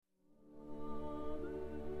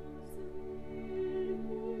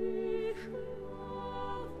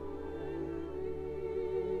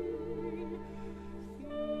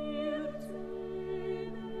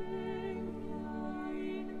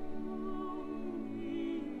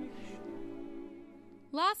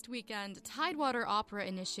Last weekend, Tidewater Opera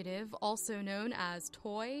Initiative, also known as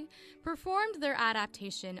TOI, performed their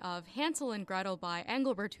adaptation of Hansel and Gretel by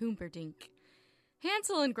Engelbert Humperdinck.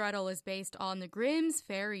 Hansel and Gretel is based on the Grimm's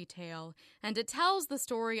fairy tale, and it tells the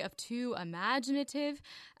story of two imaginative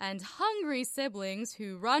and hungry siblings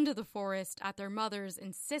who run to the forest at their mother's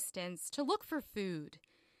insistence to look for food.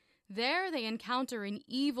 There they encounter an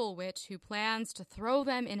evil witch who plans to throw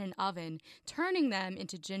them in an oven, turning them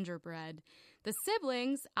into gingerbread. The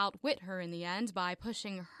siblings outwit her in the end by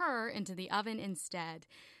pushing her into the oven instead.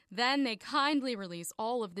 Then they kindly release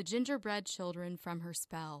all of the gingerbread children from her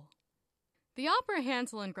spell. The opera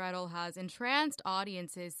Hansel and Gretel has entranced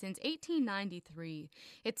audiences since 1893.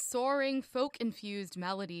 Its soaring, folk-infused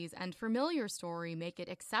melodies and familiar story make it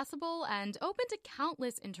accessible and open to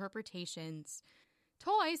countless interpretations.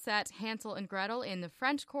 TOI set Hansel and Gretel in the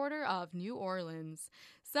French Quarter of New Orleans.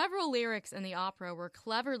 Several lyrics in the opera were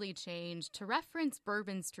cleverly changed to reference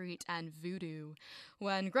Bourbon Street and voodoo.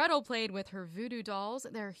 When Gretel played with her voodoo dolls,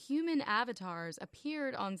 their human avatars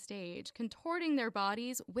appeared on stage, contorting their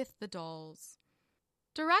bodies with the dolls.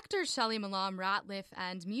 Director Shelley Mallam Ratliff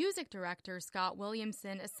and music director Scott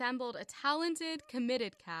Williamson assembled a talented,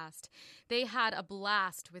 committed cast. They had a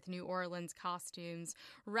blast with New Orleans costumes.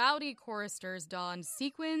 Rowdy choristers donned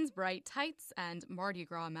sequins, bright tights, and Mardi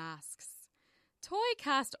Gras masks. TOI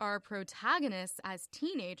cast our protagonists as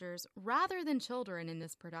teenagers rather than children in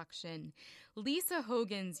this production. Lisa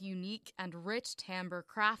Hogan's unique and rich timbre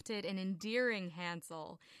crafted an endearing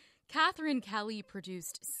Hansel. Catherine Kelly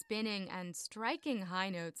produced spinning and striking high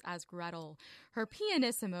notes as Gretel. Her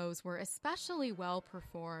pianissimos were especially well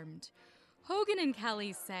performed. Hogan and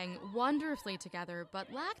Kelly sang wonderfully together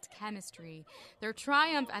but lacked chemistry. Their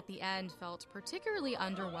triumph at the end felt particularly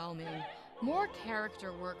underwhelming. More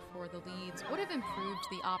character work for the leads would have improved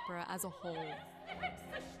the opera as a whole.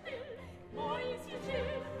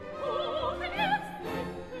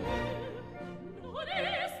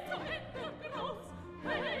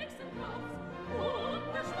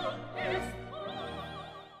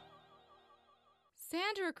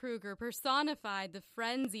 Sandra Kruger personified the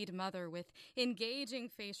frenzied mother with engaging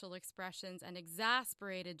facial expressions and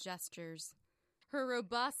exasperated gestures. Her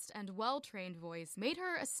robust and well-trained voice made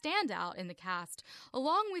her a standout in the cast,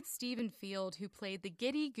 along with Stephen Field, who played the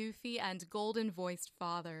giddy, goofy, and golden-voiced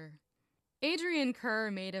father. Adrienne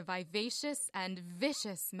Kerr made a vivacious and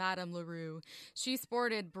vicious Madame LaRue. She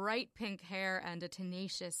sported bright pink hair and a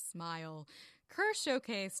tenacious smile. Kerr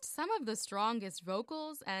showcased some of the strongest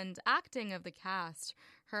vocals and acting of the cast.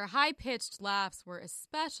 Her high-pitched laughs were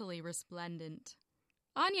especially resplendent.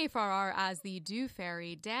 Anya Farrar as the Dew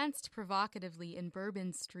Fairy danced provocatively in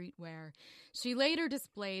Bourbon streetwear. She later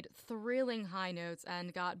displayed thrilling high notes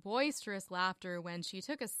and got boisterous laughter when she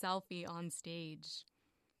took a selfie on stage.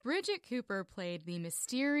 Bridget Cooper played the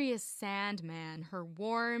mysterious Sandman. Her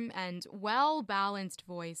warm and well-balanced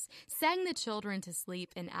voice sang the children to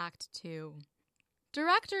sleep in Act 2.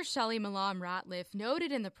 Director Shelley Mallam Ratliff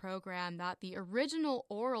noted in the program that the original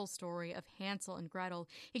oral story of Hansel and Gretel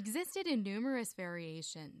existed in numerous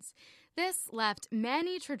variations. This left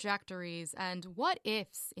many trajectories and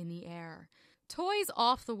what-ifs in the air. TOI's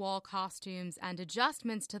off-the-wall costumes and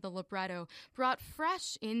adjustments to the libretto brought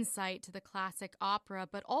fresh insight to the classic opera,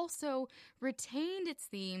 but also retained its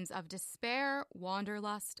themes of despair,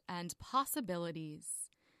 wanderlust, and possibilities.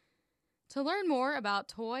 To learn more about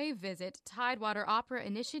TOI, visit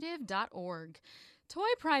TidewaterOperaInitiative.org. TOI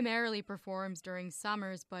primarily performs during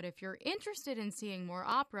summers, but if you're interested in seeing more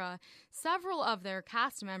opera, several of their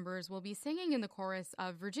cast members will be singing in the chorus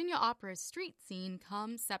of Virginia Opera's Street Scene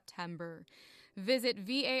come September. Visit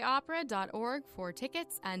vaopera.org for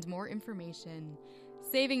tickets and more information.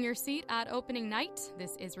 Saving your seat at opening night,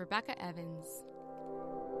 this is Rebecca Evans.